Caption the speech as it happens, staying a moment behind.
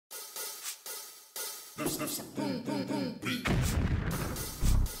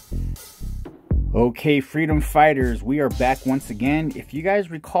Okay, freedom fighters, we are back once again. If you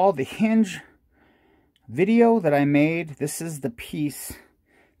guys recall the hinge video that I made, this is the piece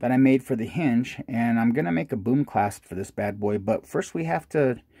that I made for the hinge, and I'm gonna make a boom clasp for this bad boy. But first we have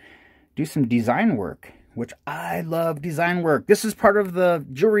to do some design work, which I love design work. This is part of the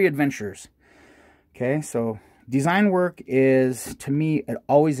jewelry adventures. Okay, so design work is, to me,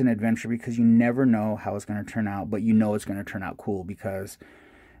 always an adventure because you never know how it's going to turn out, but you know it's going to turn out cool because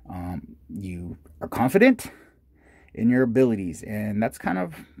you are confident in your abilities, and that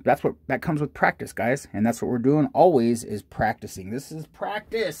comes with practice, guys. And that's what we're doing always, is practicing. This is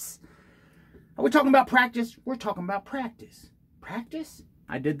practice. Are we talking about practice? We're talking about practice. Practice?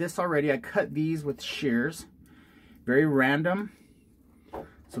 I did this already. I cut these with shears, very random.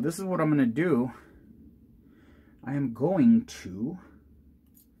 So this is what I'm going to do. I am going to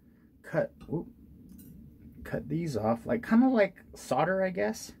cut these off, like kind of like solder, I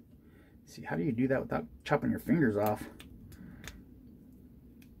guess. See, how do you do that without chopping your fingers off?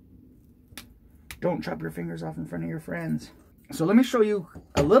 Don't chop your fingers off in front of your friends. So let me show you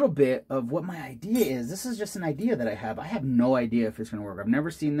a little bit of what my idea is. This is just an idea that I have. I have no idea if it's going to work. I've never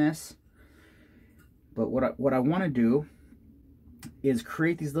seen this. But what I want to do is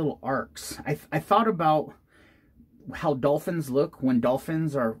create these little arcs. I thought about how dolphins look when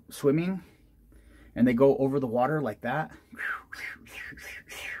dolphins are swimming and they go over the water like that.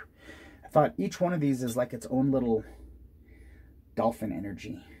 I thought each one of these is like its own little dolphin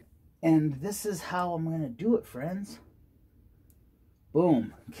energy. And this is how I'm going to do it, friends.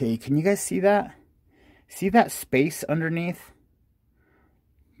 Boom. Okay, can you guys see that? See that space underneath?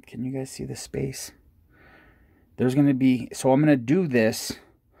 Can you guys see the space? There's going to be, so I'm going to do this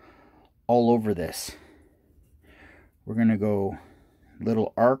all over this. We're going to go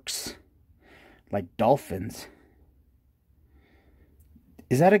little arcs like dolphins.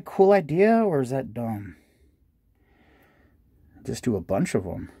 Is that a cool idea or is that dumb? Just do a bunch of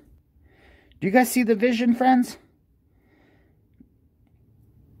them. Do you guys see the vision, friends?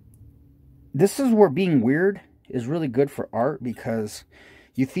 This is where being weird is really good for art, because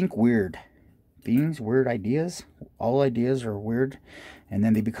you think weird things, weird ideas. All ideas are weird, and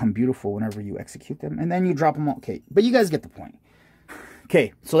then they become beautiful whenever you execute them, and then you drop them all. Okay, but you guys get the point.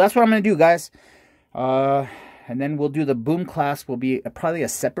 Okay, so that's what I'm going to do, guys. And then we'll do the boom clasp. Will be probably a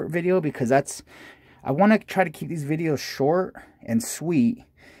separate video, because I want to try to keep these videos short and sweet,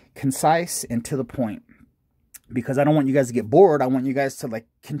 concise, and to the point, because I don't want you guys to get bored. I want you guys to like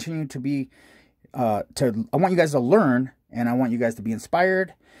continue to be I want you guys to learn, and I want you guys to be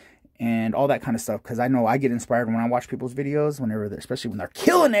inspired and all that kind of stuff, because I know I get inspired when I watch people's videos, especially when they're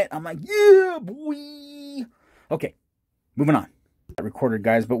killing it. I'm like, yeah, boy. Okay, moving on. I recorded,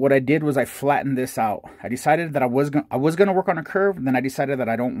 guys, but what I did was I flattened this out. I decided that I was gonna work on a curve, and then I decided that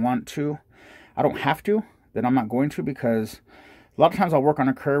I don't have to, that I'm not going to, because a lot of times I'll work on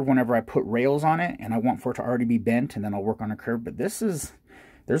a curve whenever I put rails on it, and I want for it to already be bent, and then I'll work on a curve. But there's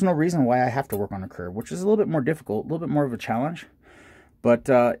no reason why I have to work on a curve, which is a little bit more difficult, a little bit more of a challenge. But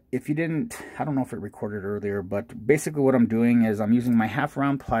if you didn't, I don't know if it recorded earlier, but basically what I'm doing is I'm using my half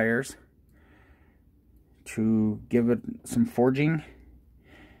round pliers to give it some forging,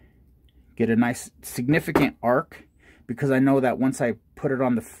 get a nice significant arc, because I know that once I put it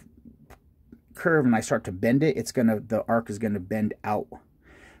on the curve and I start to bend it, the arc is gonna bend out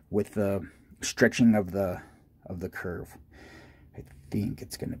with the stretching of the curve. I think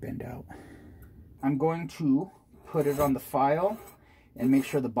it's gonna bend out. I'm going to put it on the file and make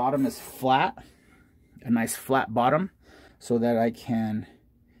sure the bottom is flat, a nice flat bottom, so that I can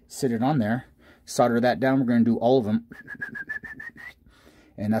sit it on there, solder that down. We're going to do all of them,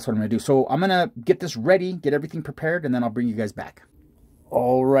 and that's what I'm going to do. So I'm going to get this ready, get everything prepared, and then I'll bring you guys back.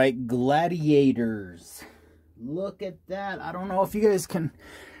 All right, gladiators, look at that. I don't know if you guys can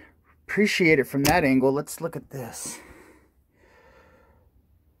appreciate it from that angle. Let's look at this.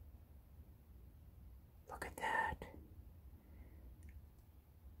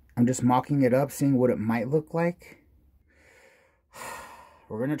 I'm just mocking it up, seeing what it might look like.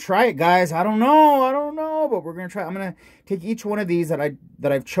 We're gonna try it, guys. I don't know, but we're gonna try. I'm gonna take each one of these that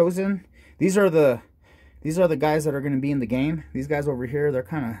I've chosen. These are the guys that are gonna be in the game. These guys over here, they're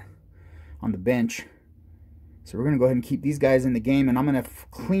kind of on the bench. So we're gonna go ahead and keep these guys in the game, and I'm gonna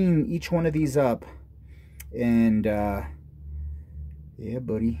clean each one of these up. And yeah,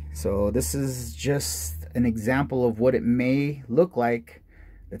 buddy. So this is just an example of what it may look like.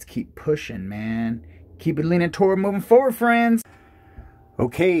 Let's keep pushing, man. Keep it leaning toward moving forward, friends.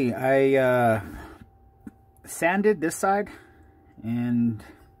 Okay, I sanded this side, and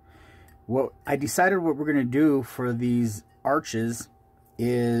What I decided what we're going to do for these arches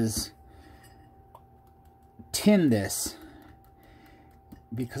is tin this.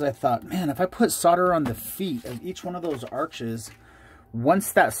 Because I thought, man, if I put solder on the feet of each one of those arches,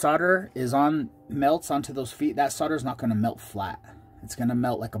 once that solder is melts onto those feet, that solder is not going to melt flat. It's going to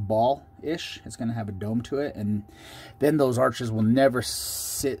melt like a ball-ish. It's going to have a dome to it. And then those arches will never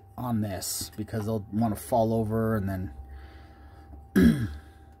sit on this because they'll want to fall over, and then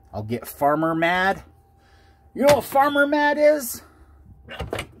I'll get farmer mad. You know what farmer mad is?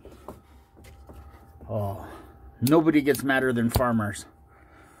 Oh, nobody gets madder than farmers.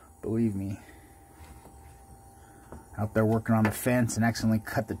 Believe me. Out there working on the fence and accidentally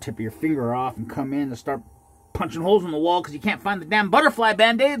cut the tip of your finger off and come in and start punching holes in the wall because you can't find the damn butterfly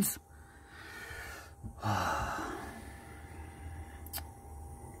band-aids.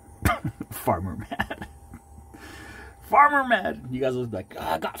 Farmer mad. Farmer mad. You guys will be like, oh,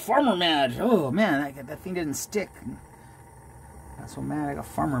 I got farmer mad. Oh man, that thing didn't stick. Got so mad I got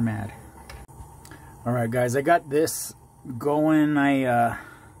farmer mad. Alright guys, I got this going.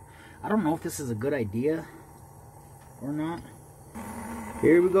 I don't know if this is a good idea or not.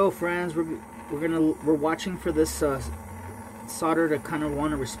 Here we go, friends. We're watching for this solder to kind of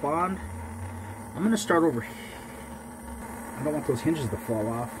want to respond. I'm gonna start over here. I don't want those hinges to fall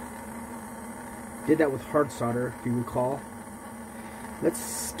off. Did that with hard solder, if you recall.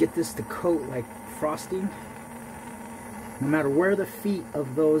 Let's get this to coat like frosting. No matter where the feet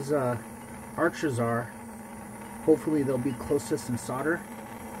of those arches are, hopefully they'll be close to some solder.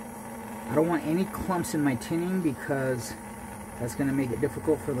 I don't want any clumps in my tinning because that's going to make it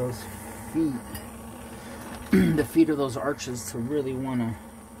difficult for those feet, the feet of those arches, to really want to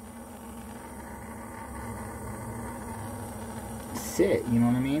sit, you know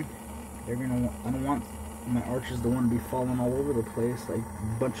what I mean? They're gonna. I don't want my arches to want to be falling all over the place like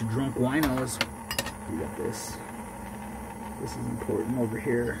a bunch of drunk winos. We got this. This is important over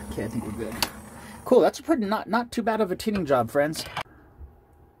here. Okay, I think we're good. Cool. That's a pretty not too bad of a tinning job, friends.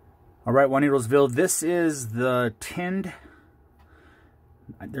 All right, JuanitosVille. This is the tinned.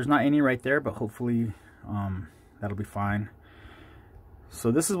 There's not any right there, but hopefully that'll be fine. So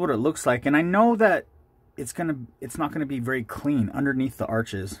this is what it looks like, and I know that it's not gonna be very clean underneath the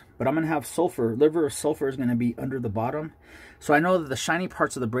arches, but I'm gonna have sulfur. Liver of sulfur is gonna be under the bottom, so I know that the shiny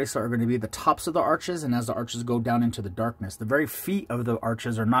parts of the bracelet are gonna be the tops of the arches, and as the arches go down into the darkness, the very feet of the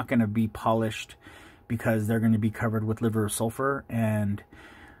arches are not gonna be polished because they're gonna be covered with liver of sulfur, and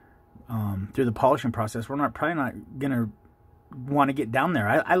through the polishing process, we're probably not gonna want to get down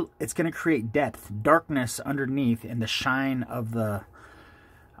there. It's gonna create depth, darkness underneath, and the shine of the.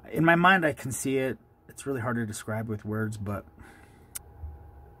 In my mind, I can see it. It's really hard to describe with words, but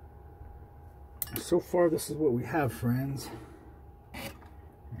so far this is what we have, friends.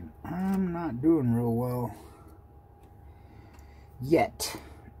 And I'm not doing real well yet.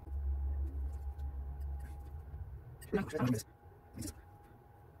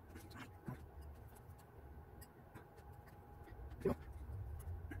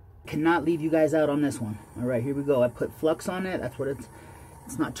 Cannot leave you guys out on this one. All right, here we go. I put flux on it. That's what it's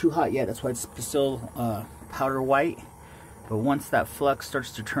not too hot yet. That's why it's still powder white. But once that flux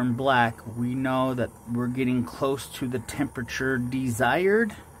starts to turn black, we know that we're getting close to the temperature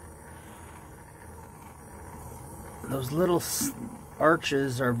desired. Those little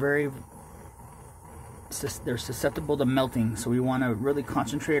arches are they're susceptible to melting. So we want to really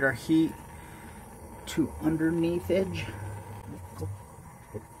concentrate our heat to underneath edge.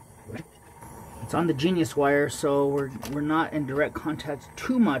 It's on the Genius wire, so we're not in direct contact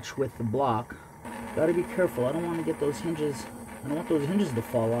too much with the block. Gotta be careful. I don't want to get those hinges. I don't want those hinges to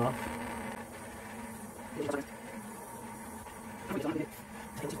fall off. I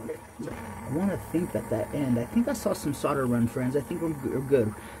want to think that end. I think I saw some solder run, friends. I think we're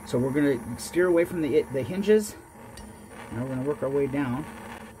good. So we're gonna steer away from the hinges. Now we're gonna work our way down.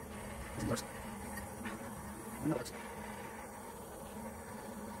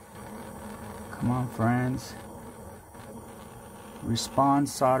 Come on, friends. Respond,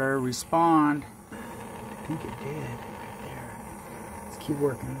 solder, respond. I think it did. Right there. Let's keep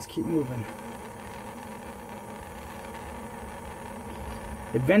working. Let's keep moving.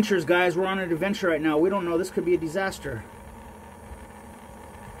 Adventures, guys. We're on an adventure right now. We don't know. This could be a disaster.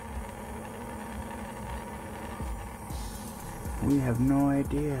 We have no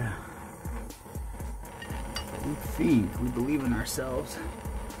idea. We think. We believe in ourselves.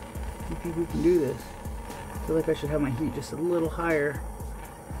 I think we can do this. I feel like I should have my heat just a little higher.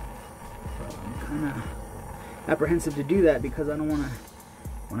 But I'm kind of apprehensive to do that because I don't want to,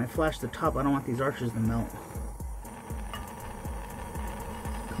 when I flash the top, I don't want these arches to melt.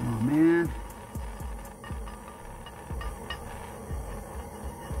 Come on. man.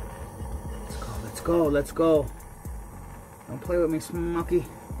 Let's go, let's go. Don't play with me, Smoky.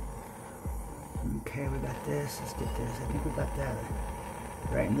 Okay, we got this. Let's get this. I think we got that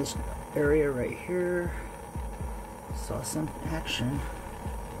right in this area right here. Saw some action.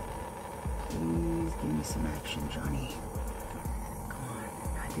 Please give me some action, Johnny. Come on.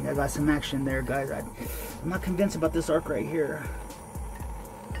 I think I got some action there, guys. I'm not convinced about this arc right here.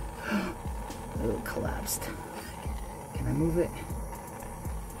 It collapsed. Can I move it?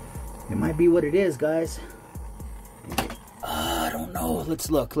 It might be what it is, guys. I don't know. Let's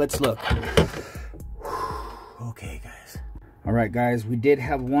look. Let's look. Okay, guys. All right, guys. We did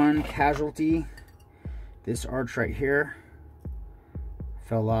have one casualty. This arch right here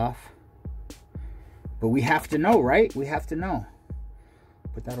fell off. But we have to know, right? We have to know.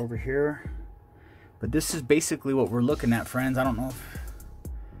 Put that over here. But this is basically what we're looking at, friends. I don't know if...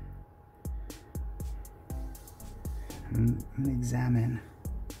 I'm going to examine.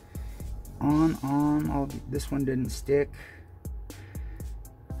 On. This one didn't stick.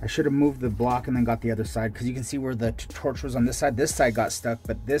 I should have moved the block and then got the other side, because you can see where the torch was on this side. This side got stuck,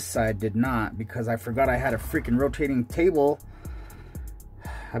 but this side did not, because I forgot I had a freaking rotating table.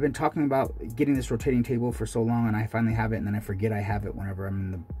 I've been talking about getting this rotating table for so long, and I finally have it, and then I forget I have it whenever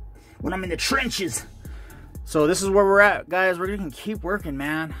I'm in the trenches. So this is where we're at, guys. We're gonna keep working,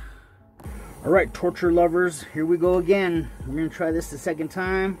 man. All right, torture lovers, here we go again. We're gonna try this the second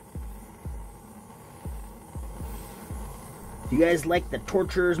time. If you guys like the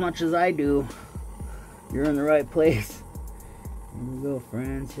torture as much as I do, you're in the right place. Here we go,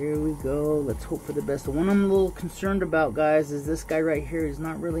 friends. Here we go. Let's hope for the best. The one I'm a little concerned about, guys, is this guy right here. He's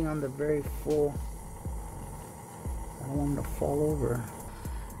not really on the very full. I don't want him to fall over.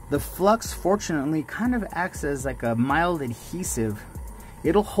 The flux, fortunately, kind of acts as like a mild adhesive.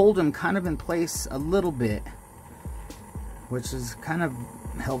 It'll hold him kind of in place a little bit, which is kind of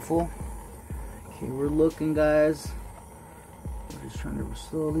helpful. Okay, we're looking, guys. We're just trying to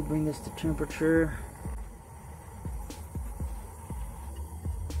slowly bring this to temperature.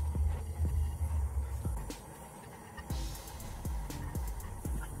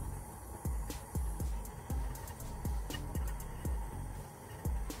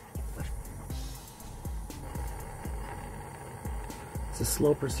 It's a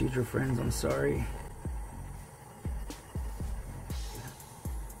slow procedure, friends. I'm sorry.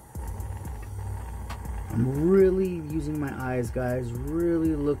 I'm really using my eyes, guys.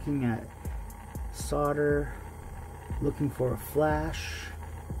 Really looking at solder. Looking for a flash.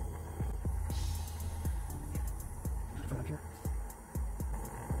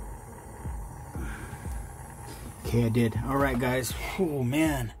 Okay, I did. Alright, guys. Oh,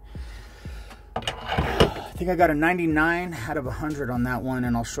 man. I think I got a 99 out of 100 on that one,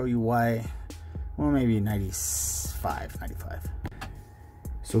 and I'll show you why. Well, maybe 95.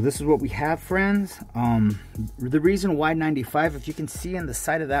 So this is what we have, friends. The reason why 95, if you can see on the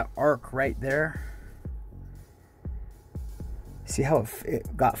side of that arc right there, see how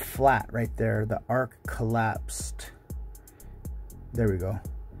it got flat right there? The arc collapsed. There we go.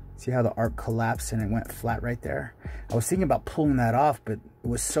 See how the arc collapsed and it went flat right there? I was thinking about pulling that off, but it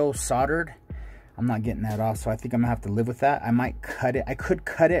was so soldered. I'm not getting that off, so I think I'm gonna have to live with that. I might cut it. I could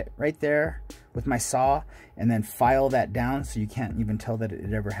cut it right there with my saw and then file that down so you can't even tell that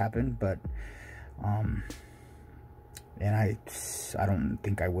it ever happened, but and I don't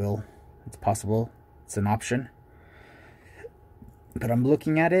think I will. It's possible. It's an option. But I'm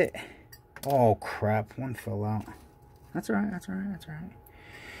looking at it. Oh crap, one fell out. That's all right.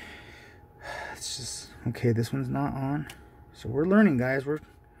 It's just okay, this one's not on. So we're learning, guys.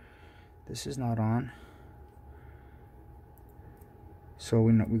 This is not on. So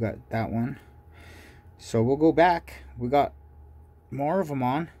we got that one. So we'll go back. We got more of them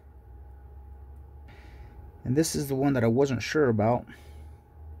on. And this is the one that I wasn't sure about.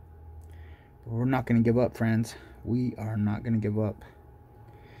 But we're not going to give up, friends. We are not going to give up.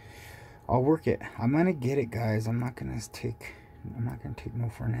 I'll work it. I'm going to get it, guys. I'm not going to take no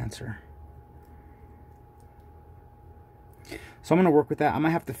for an answer. So I'm going to work with that. I might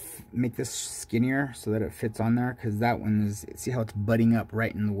have to make this skinnier so that it fits on there, because that one is, see how it's butting up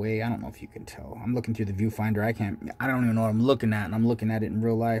right in the way? I don't know if you can tell. I'm looking through the viewfinder. I don't even know what I'm looking at, and I'm looking at it in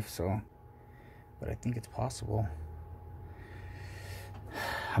real life, so. But I think it's possible.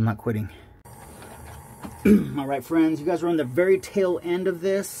 I'm not quitting. All right, friends, you guys are on the very tail end of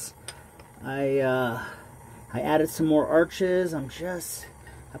this. I added some more arches. I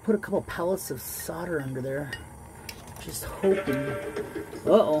put a couple pellets of solder under there. Just hoping.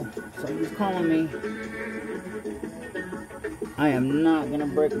 Uh-oh, somebody's calling me. I am not gonna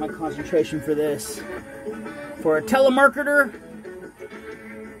break my concentration for this. For a telemarketer,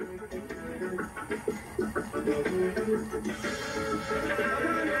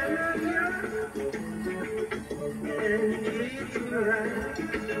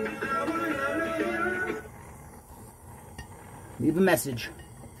 leave a message.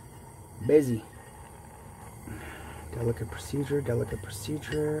 Busy. Delicate procedure, delicate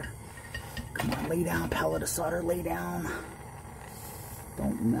procedure. Come on, lay down, pallet of solder, lay down.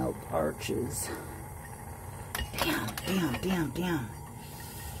 Don't melt arches. Damn, damn, damn, damn.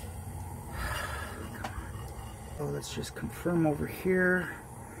 Come on. Oh, let's just confirm over here.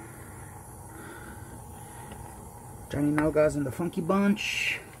 Johnny Nalgas and the Funky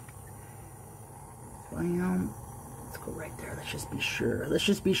Bunch. Bam. Let's go right there. Let's just be sure. Let's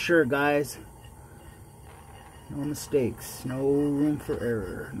just be sure, guys. No mistakes. No room for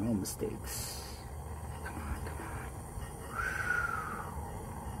error. No mistakes. Come on, come on.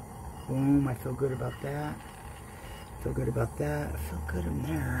 Boom. I feel good about that. Feel good about that. I feel good in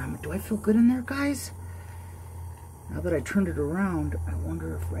there. Do I feel good in there, guys? Now that I turned it around, I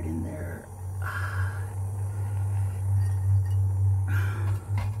wonder if right in there...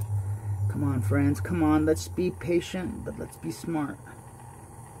 Come on, friends. Come on. Let's be patient, but let's be smart.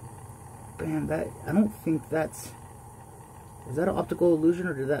 Bam, that... I don't think that's... Is that an optical illusion,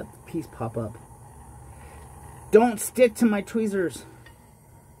 or did that piece pop up? Don't stick to my tweezers.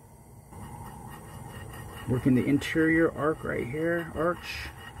 Working the interior arc right here. Arch.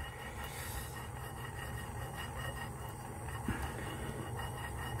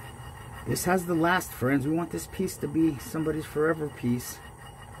 This has the last, friends. We want this piece to be somebody's forever piece.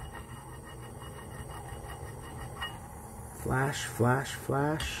 Flash, flash,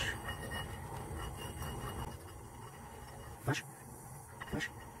 flash. Flash. Flash.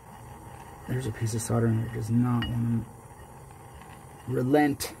 There's a piece of solder in there. It does not want to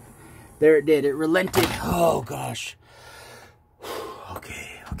relent. There it did. It relented. Oh, gosh.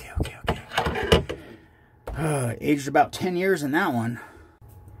 Okay, okay, okay, okay. Aged about 10 years in that one.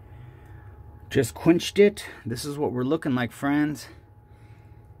 Just quenched it. This is what we're looking like, friends.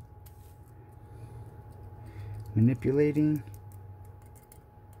 Manipulating.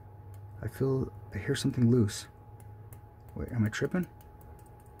 I hear something loose. Wait, am I tripping?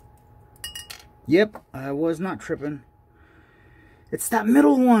 Yep, I was not tripping. It's that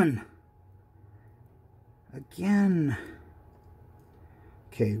middle one. Again.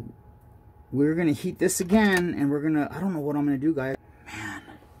 Okay, we're gonna heat this again, and we're gonna, I don't know what I'm gonna do, guys. Man.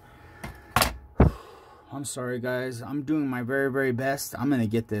 I'm sorry, guys. I'm doing my very, very best. I'm gonna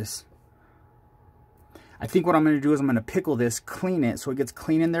get this. I think what I'm going to do is I'm going to pickle this, clean it, so it gets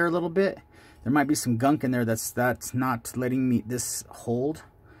clean in there a little bit. There might be some gunk in there that's not letting me this hold.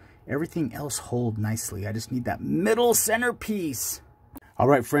 Everything else hold nicely. I just need that middle centerpiece. All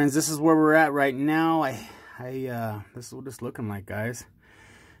right, friends, this is where we're at right now. This is what it's looking like, guys.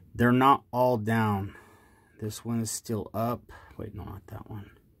 They're not all down. This one is still up. Wait, no, not that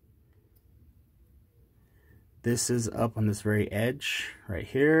one. This is up on this very edge right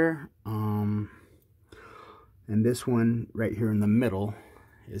here. And this one right here in the middle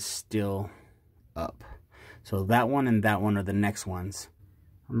is still up. So that one and that one are the next ones.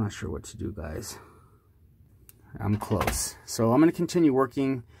 I'm not sure what to do, guys. I'm close. So I'm going to continue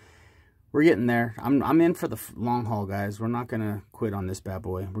working. We're getting there. I'm in for the long haul, guys. We're not going to quit on this bad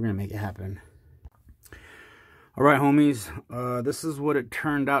boy. We're going to make it happen. All right, homies. This is what it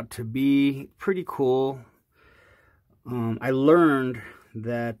turned out to be. Pretty cool. I learned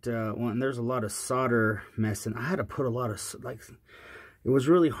that when there's a lot of solder mess, and I had to put a lot of, like, it was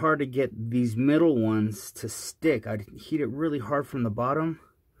really hard to get these middle ones to stick. I'd heat it really hard from the bottom.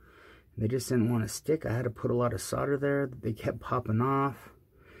 They just didn't want to stick. I had to put a lot of solder there. They kept popping off.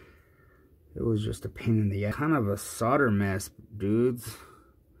 It was just a pain in the ass. Kind of a solder mess, dudes.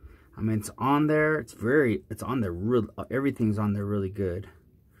 I mean, it's on there. It's on there real. Everything's on there really good.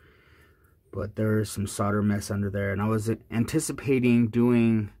 But there is some solder mess under there. And I was anticipating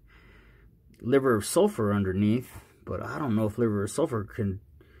doing liver of sulfur underneath. But I don't know if liver of sulfur can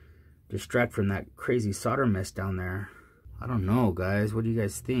distract from that crazy solder mess down there. I don't know, guys. What do you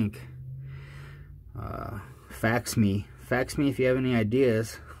guys think? Fax me. Fax me if you have any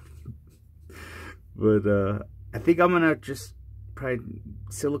ideas. But I think I'm going to just probably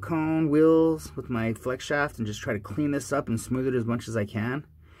silicone wheels with my flex shaft and just try to clean this up and smooth it as much as I can.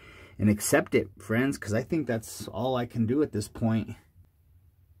 And accept it, friends, because I think that's all I can do at this point.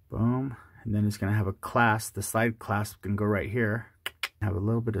 Boom. And then it's going to have a clasp. The side clasp can go right here. Have a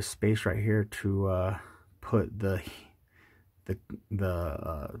little bit of space right here to put the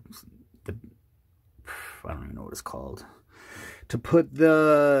I don't even know what it's called. to put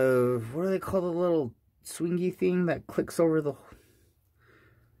the, what do they call the little swingy thing that clicks over the...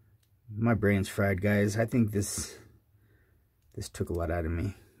 My brain's fried, guys. I think this took a lot out of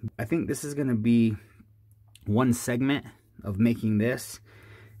me. I think this is going to be one segment of making this,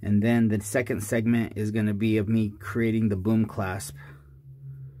 and then the second segment is going to be of me creating the boom clasp,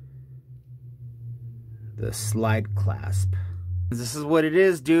 the slide clasp. This is what it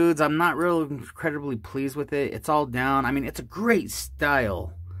is, dudes. I'm not real incredibly pleased with it. It's all down. I mean, it's a great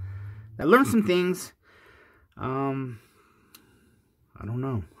style. I learned some things. I don't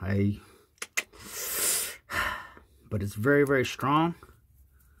know. But it's very, very strong.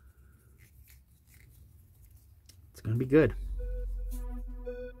 It's gonna be good.